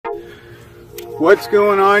What's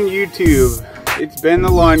going on YouTube? It's Ben the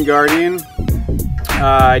Lawn Guardian.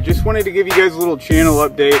 I just wanted to give you guys a little channel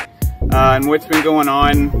update on what's been going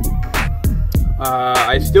on.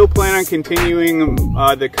 I still plan on continuing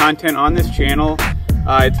the content on this channel.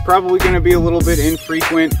 It's probably going to be a little bit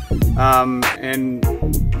infrequent, and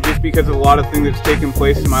just because of a lot of things that's taken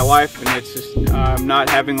place in my life, and it's just I'm not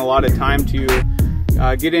having a lot of time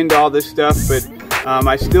to get into all this stuff. But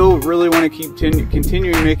I still really want to keep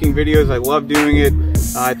continuing making videos. I love doing it.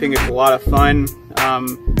 I think it's a lot of fun.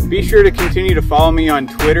 Be sure to continue to follow me on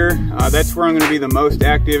Twitter. That's where I'm going to be the most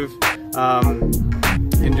active,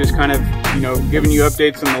 and just kind of, you know, giving you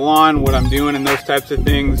updates on the lawn, what I'm doing, and those types of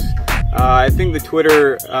things. I think the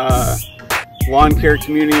Twitter lawn care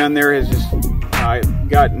community on there has just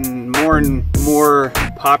gotten more and more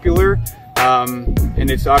popular. And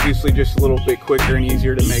it's obviously just a little bit quicker and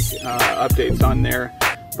easier to make updates on there.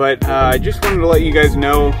 But I just wanted to let you guys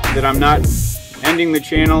know that I'm not ending the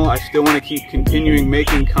channel. I still want to keep continuing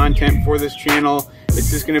making content for this channel. It's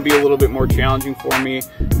just going to be a little bit more challenging for me,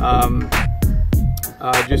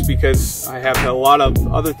 just because I have a lot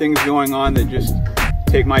of other things going on that just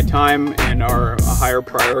take my time and are a higher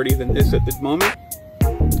priority than this at this moment.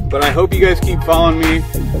 But I hope you guys keep following me.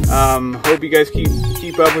 Hope you guys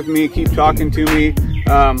keep up with me, keep talking to me.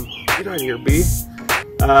 Get out of here, B.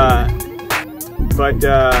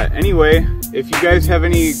 Anyway, if you guys have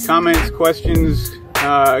any comments, questions,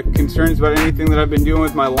 concerns about anything that I've been doing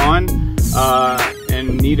with my lawn,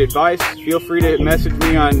 and need advice, feel free to message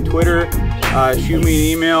me on Twitter, shoot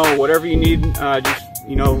me an email, whatever you need. Just,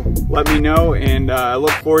 you know, let me know, and I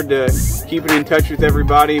look forward to keeping in touch with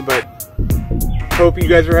everybody. But hope you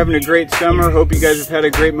guys are having a great summer. Hope you guys have had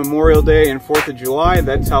a great Memorial Day and 4th of July.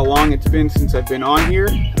 That's how long it's been since I've been on here.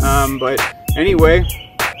 But anyway,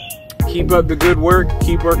 keep up the good work,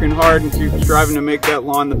 keep working hard, and keep striving to make that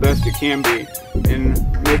lawn the best it can be.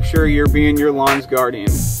 And make sure you're being your lawn's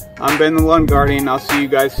guardian. I'm Ben the Lawn Guardian. I'll see you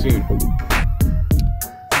guys soon.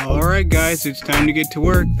 Alright guys, it's time to get to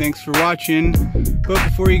work. Thanks for watching. But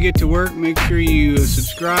before you get to work, make sure you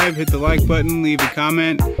subscribe, hit the like button, leave a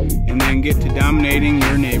comment, and then get to dominating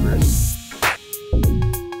your neighbors.